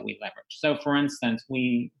AI that we leverage. So for instance,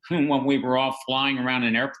 when we were all flying around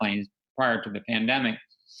in airplanes prior to the pandemic,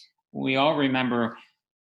 we all remember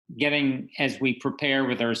getting, as we prepare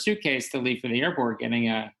with our suitcase to leave for the airport, getting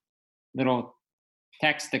a little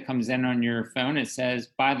text that comes in on your phone. It says,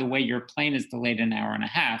 by the way, your plane is delayed an hour and a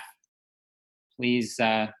half. Please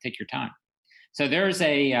take your time. So there's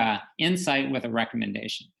a insight with a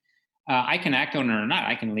recommendation. I can act on it or not.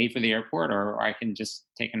 I can leave for the airport, or I can just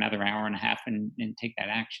take another hour and a half and take that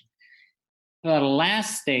action. The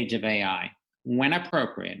last stage of AI, when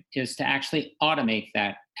appropriate, is to actually automate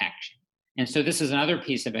that action. And so this is another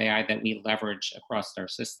piece of AI that we leverage across our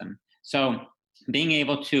system. So being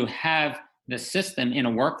able to have the system in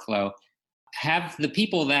a workflow, have the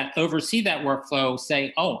people that oversee that workflow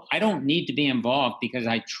say, oh, I don't need to be involved because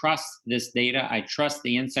I trust this data, I trust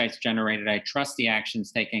the insights generated, I trust the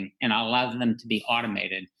actions taken, and I allow them to be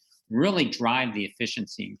automated, really drive the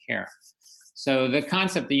efficiency in care. So the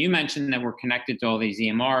concept that you mentioned, that we're connected to all these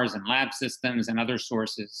EMRs and lab systems and other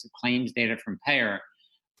sources, claims data from payer,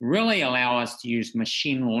 really allow us to use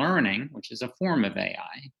machine learning, which is a form of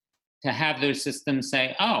AI, to have those systems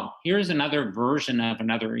say, oh, here's another version of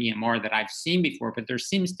another EMR that I've seen before, but there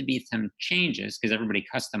seems to be some changes because everybody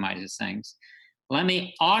customizes things. Let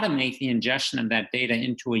me automate the ingestion of that data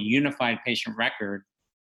into a unified patient record,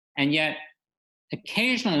 and yet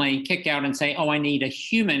occasionally kick out and say, oh, I need a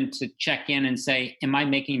human to check in and say, am I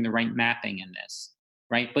making the right mapping in this,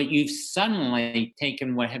 right? But you've suddenly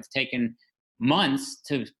taken what have taken months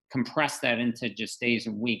to compress that into just days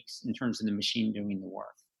and weeks in terms of the machine doing the work.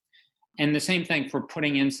 And the same thing for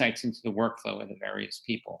putting insights into the workflow of the various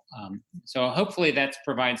people. So hopefully that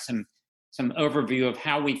provides some overview of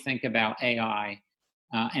how we think about AI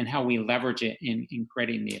and how we leverage it in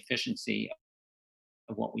creating the efficiency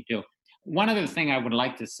of what we do. One other thing I would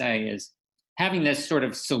like to say is having this sort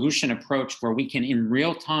of solution approach where we can in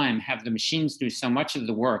real time have the machines do so much of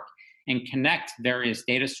the work and connect various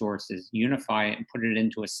data sources, unify it, and put it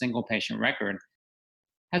into a single patient record,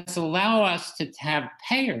 has allowed us to have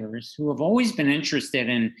payers who have always been interested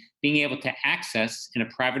in being able to access in a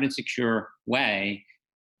private and secure way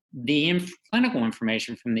the clinical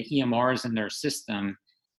information from the EMRs in their system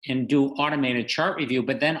and do automated chart review,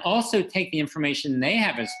 but then also take the information they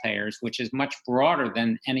have as payers, which is much broader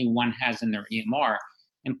than anyone has in their EMR,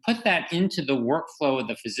 and put that into the workflow of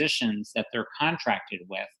the physicians that they're contracted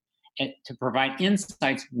with to provide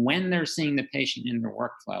insights when they're seeing the patient in their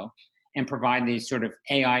workflow, and provide these sort of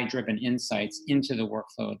AI-driven insights into the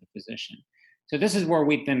workflow of the physician. So this is where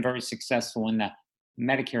we've been very successful in the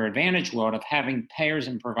Medicare Advantage world of having payers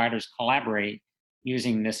and providers collaborate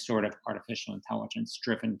using this sort of artificial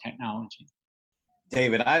intelligence-driven technology.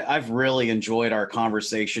 David, I've really enjoyed our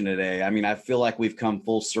conversation today. I mean, I feel like we've come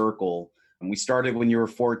full circle. And we started when you were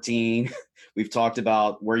 14. We've talked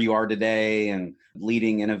about where you are today and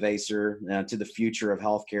leading innovator to the future of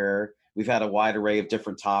healthcare. We've had a wide array of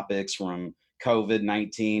different topics, from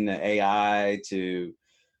COVID-19 to AI to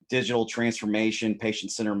digital transformation,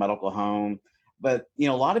 patient-centered medical home. But a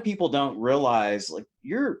lot of people don't realize, like,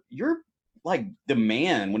 you're like the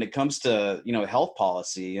man when it comes to health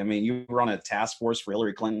policy. I mean, you were on a task force for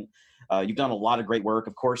Hillary Clinton. You've done a lot of great work.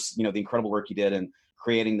 Of course, the incredible work you did in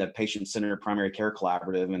creating the patient-centered primary care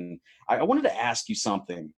collaborative. And I wanted to ask you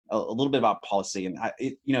something a little bit about policy. And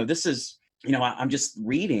this is I'm just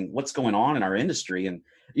reading what's going on in our industry. And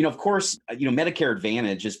of course, Medicare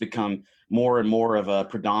Advantage has become more and more of a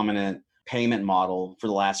predominant payment model for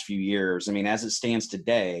the last few years. I mean, as it stands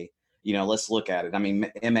today, let's look at it. I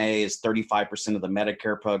mean, MA is 35% of the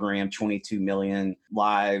Medicare program, 22 million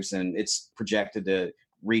lives, and it's projected to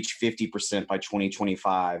reach 50% by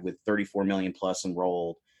 2025 with 34 million plus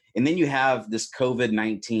enrolled. And then you have this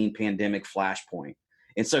COVID-19 pandemic flashpoint.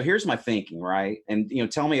 And so here's my thinking, right? And,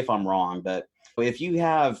 tell me if I'm wrong, but if you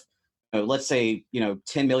have, let's say,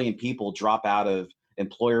 10 million people drop out of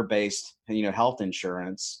employer-based, health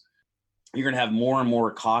insurance, you're going to have more and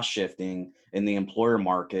more cost shifting in the employer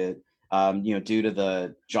market, due to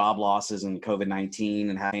the job losses and COVID-19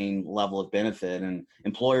 and having level of benefit. And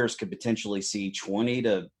employers could potentially see 20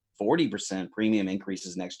 to 40% premium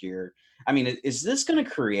increases next year. I mean, is this going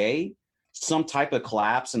to create some type of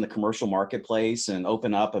collapse in the commercial marketplace and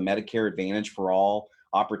open up a Medicare Advantage for all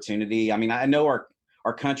opportunity? I mean, I know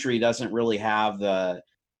our country doesn't really have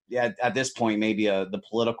at this point, maybe the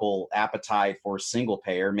political appetite for single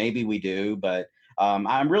payer. Maybe we do, but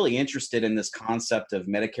I'm really interested in this concept of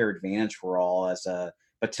Medicare Advantage for all as a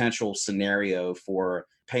potential scenario for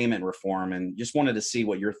payment reform, and just wanted to see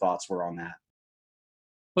what your thoughts were on that.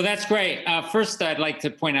 Well, that's great. First, I'd like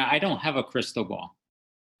to point out I don't have a crystal ball,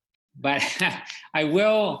 but I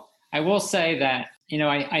will say that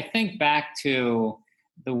I think back to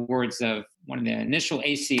the words of one of the initial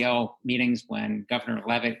ACL meetings when Governor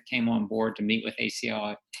Levitt came on board to meet with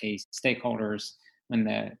ACL stakeholders when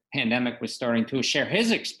the pandemic was starting, to share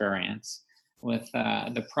his experience with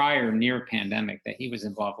the prior near pandemic that he was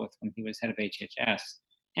involved with when he was head of HHS.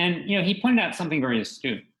 And he pointed out something very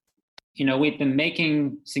astute. We've been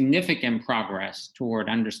making significant progress toward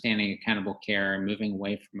understanding accountable care and moving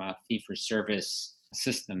away from a fee-for-service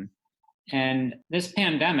system. And this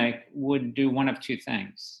pandemic would do one of two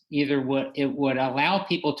things. Either it would allow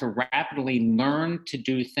people to rapidly learn to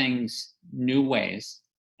do things new ways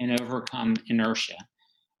and overcome inertia,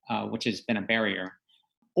 which has been a barrier,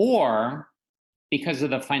 or because of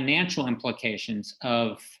the financial implications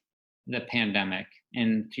of the pandemic.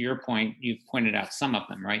 And to your point, you've pointed out some of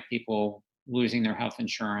them, right? People losing their health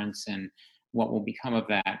insurance and what will become of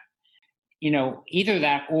that. Either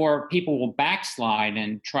that or people will backslide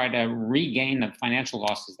and try to regain the financial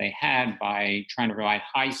losses they had by trying to provide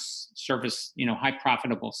high service, high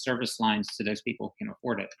profitable service lines to those people who can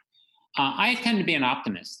afford it. I tend to be an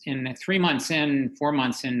optimist. In 3 months in, 4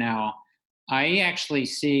 months in now, I actually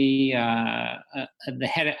see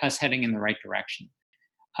us heading in the right direction.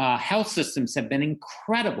 Health systems have been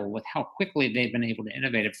incredible with how quickly they've been able to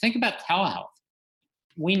innovate. Think about telehealth.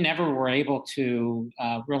 We never were able to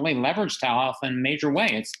really leverage telehealth in a major way.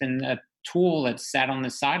 It's been a tool that's sat on the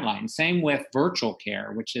sideline. Same with virtual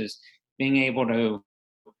care, which is being able to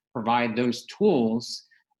provide those tools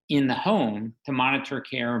in the home to monitor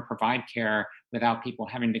care and provide care without people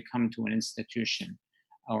having to come to an institution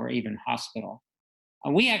or even hospital.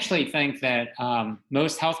 We actually think that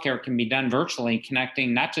most healthcare can be done virtually,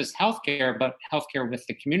 connecting not just healthcare, but healthcare with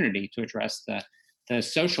the community to address the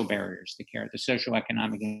social barriers to care, the social,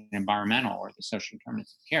 economic, and environmental, or the social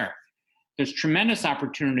determinants of care. There's tremendous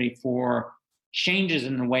opportunity for changes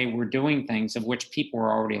in the way we're doing things, of which people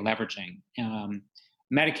are already leveraging.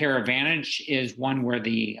 Medicare Advantage is one where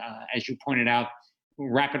as you pointed out,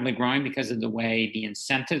 rapidly growing because of the way the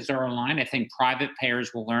incentives are aligned. I think private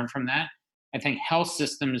payers will learn from that. I think health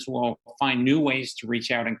systems will find new ways to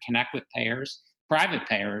reach out and connect with private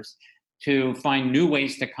payers, to find new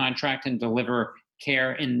ways to contract and deliver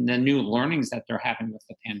care in the new learnings that they're having with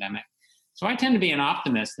the pandemic. So I tend to be an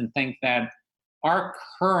optimist and think that our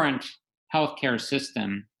current healthcare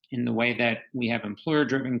system, in the way that we have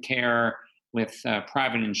employer-driven care with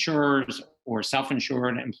private insurers or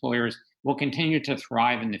self-insured employers, will continue to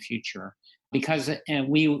thrive in the future, because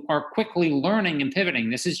we are quickly learning and pivoting.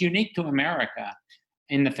 This is unique to America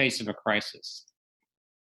in the face of a crisis.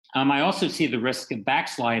 I also see the risk of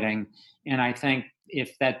backsliding. And I think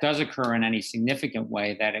if that does occur in any significant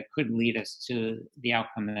way, that it could lead us to the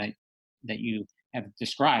outcome that you have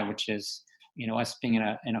described, which is, us being in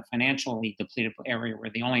a financially depleted area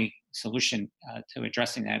where the only solution to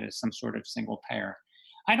addressing that is some sort of single payer.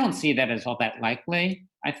 I don't see that as all that likely.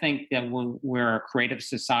 I think that we're a creative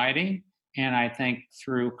society. And I think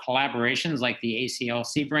through collaborations like the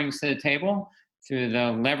ACLC brings to the table, through the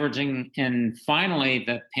leveraging and finally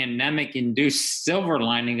the pandemic-induced silver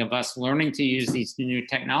lining of us learning to use these new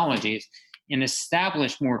technologies and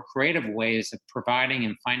establish more creative ways of providing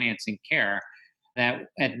and financing care, that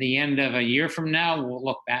at the end of a year from now, we'll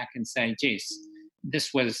look back and say, geez,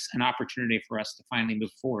 this was an opportunity for us to finally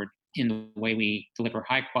move forward in the way we deliver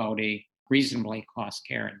high quality, reasonably cost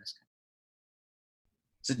care in this country.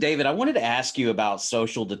 So, David, I wanted to ask you about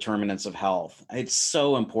social determinants of health. It's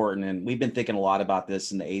so important, and we've been thinking a lot about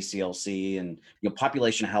this in the ACLC. And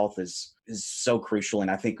population health is so crucial,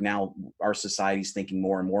 and I think now our society's thinking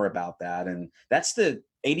more and more about that. And that's the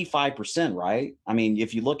 85%, right? I mean,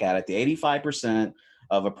 if you look at it, the 85%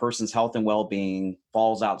 of a person's health and well-being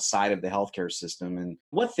falls outside of the healthcare system. And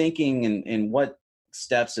what thinking and what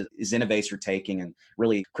steps is Innovaccer taking and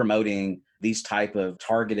really promoting these type of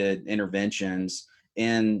targeted interventions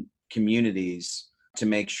in communities to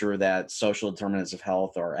make sure that social determinants of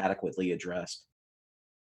health are adequately addressed?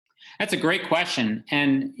 That's a great question.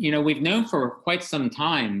 And, we've known for quite some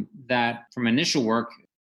time that from initial work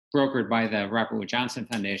brokered by the Robert Wood Johnson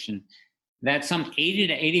Foundation, that some 80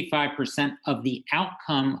 to 85% of the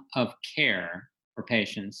outcome of care for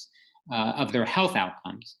patients, of their health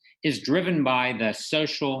outcomes, is driven by the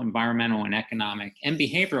social, environmental, and economic and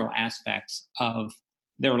behavioral aspects of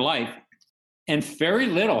their life. And very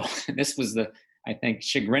little, this was the, I think,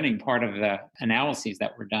 chagrining part of the analyses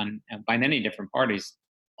that were done by many different parties.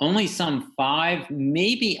 Only some 5,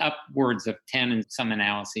 maybe upwards of 10 in some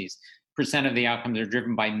analyses, % of the outcomes are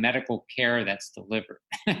driven by medical care that's delivered.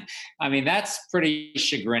 I mean, that's pretty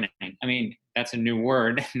chagrining. I mean, that's a new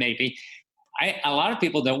word, maybe. A lot of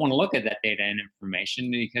people don't want to look at that data and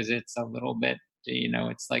information because it's a little bit,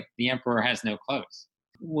 it's like the emperor has no clothes.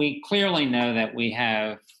 We clearly know that we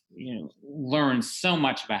have learned so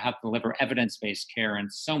much about how to deliver evidence-based care,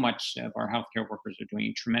 and so much of our healthcare workers are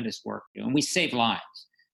doing tremendous work, and we save lives.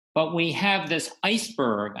 But we have this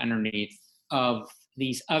iceberg underneath of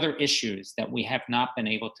these other issues that we have not been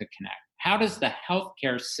able to connect. How does the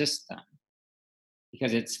healthcare system,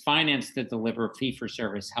 because it's financed to deliver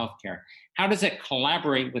fee-for-service healthcare, how does it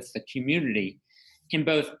collaborate with the community in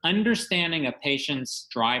both understanding a patient's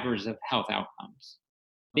drivers of health outcomes,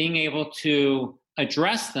 being able to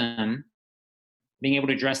address them, being able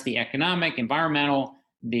to address the economic, environmental,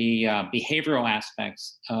 the behavioral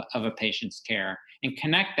aspects of a patient's care, and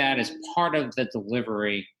connect that as part of the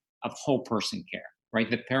delivery of whole person care,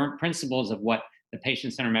 right? The parent principles of what the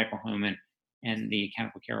patient-centered medical home and the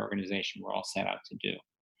accountable care organization were all set out to do.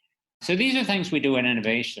 So these are things we do at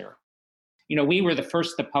Innovaccer. We were the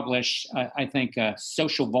first to publish, I think, a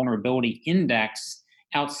social vulnerability index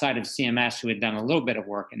outside of CMS, who had done a little bit of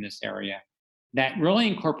work in this area, that really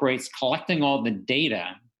incorporates collecting all the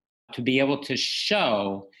data to be able to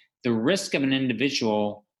show the risk of an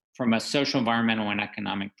individual from a social, environmental, and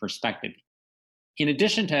economic perspective. In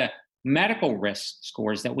addition to medical risk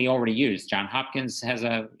scores that we already use, Johns Hopkins has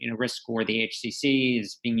a risk score, the HCC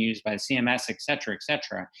is being used by the CMS, et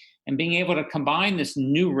cetera, and being able to combine this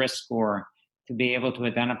new risk score to be able to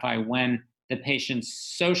identify when the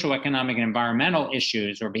patient's social, economic, and environmental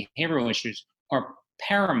issues or behavioral issues are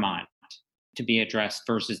paramount to be addressed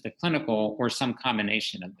versus the clinical or some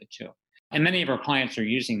combination of the two. And many of our clients are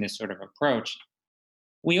using this sort of approach.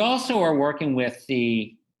 We also are working with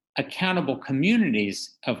the accountable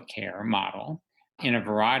communities of care model in a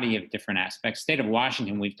variety of different aspects. State of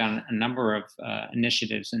Washington, we've done a number of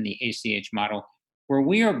initiatives in the ACH model where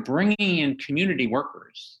we are bringing in community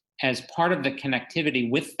workers as part of the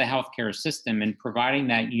connectivity with the healthcare system and providing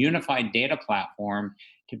that unified data platform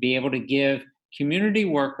to be able to give community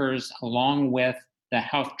workers, along with the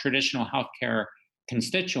traditional healthcare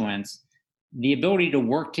constituents, the ability to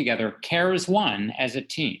work together, care as one, as a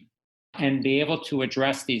team, and be able to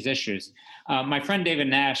address these issues. My friend David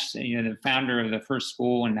Nace, the founder of the first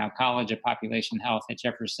school and now College of Population Health at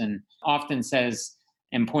Jefferson, often says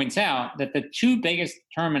and points out that the 2 biggest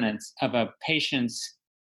determinants of a patient's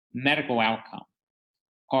medical outcome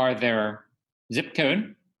are their zip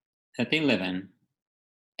code that they live in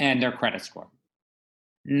and their credit score.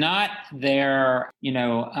 Not their,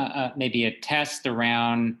 maybe a test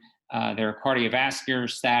around their cardiovascular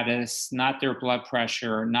status, not their blood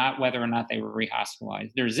pressure, not whether or not they were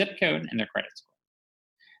rehospitalized, their zip code and their credit score.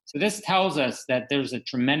 So this tells us that there's a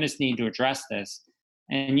tremendous need to address this.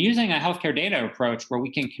 And using a healthcare data approach where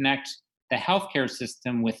we can connect the healthcare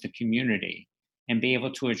system with the community and be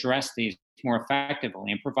able to address these more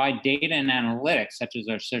effectively and provide data and analytics, such as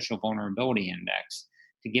our social vulnerability index,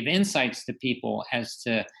 to give insights to people as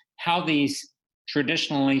to how these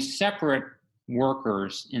traditionally separate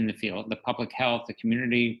workers in the field, the public health, the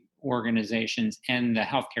community organizations, and the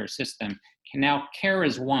healthcare system, can now care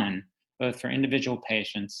as one, both for individual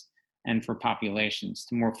patients and for populations,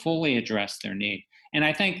 to more fully address their need. And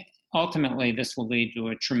I think ultimately this will lead to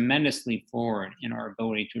a tremendous leap forward in our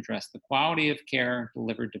ability to address the quality of care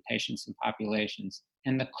delivered to patients and populations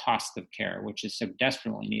and the cost of care, which is so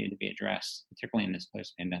desperately needed to be addressed, particularly in this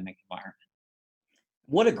post-pandemic environment.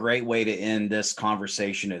 What a great way to end this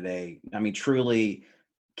conversation today. I mean, truly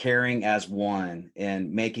caring as one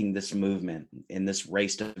and making this movement and this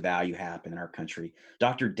race to value happen in our country.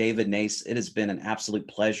 Dr. David Nace, it has been an absolute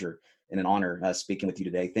pleasure and an honor speaking with you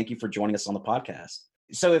today. Thank you for joining us on the podcast.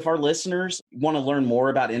 So if our listeners want to learn more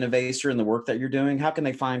about Innovacer and the work that you're doing, how can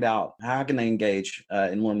they find out? How can they engage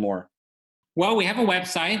and learn more? Well, we have a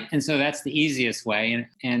website, and so that's the easiest way.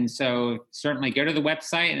 And so certainly go to the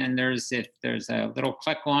website, and there's a little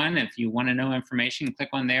click on. If you want to know information, click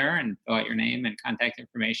on there and fill out your name and contact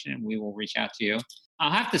information, and we will reach out to you.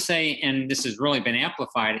 I'll have to say, and this has really been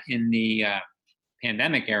amplified in the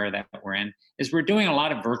pandemic era that we're in, is we're doing a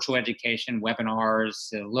lot of virtual education, webinars,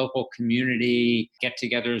 local community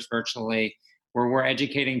get-togethers virtually, where we're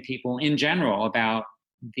educating people in general about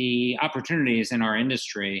the opportunities in our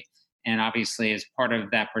industry. And obviously, as part of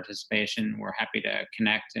that participation, we're happy to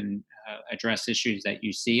connect and address issues that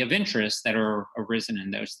you see of interest that are arisen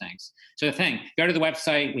in those things. So go to the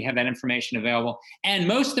website, we have that information available. And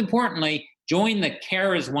most importantly, join the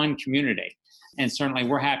Care as One community. And certainly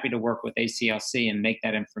we're happy to work with ACLC and make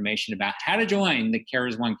that information about how to join the Care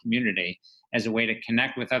as One community as a way to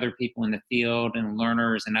connect with other people in the field and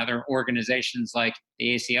learners and other organizations like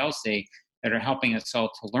the ACLC that are helping us all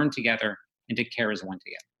to learn together and to care as one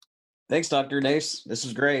together. Thanks, Dr. Nace. This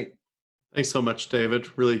was great. Thanks so much, David.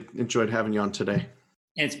 Really enjoyed having you on today.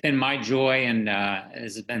 It's been my joy, and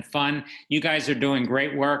it's been fun. You guys are doing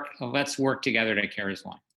great work. Let's work together to care as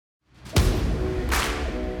one.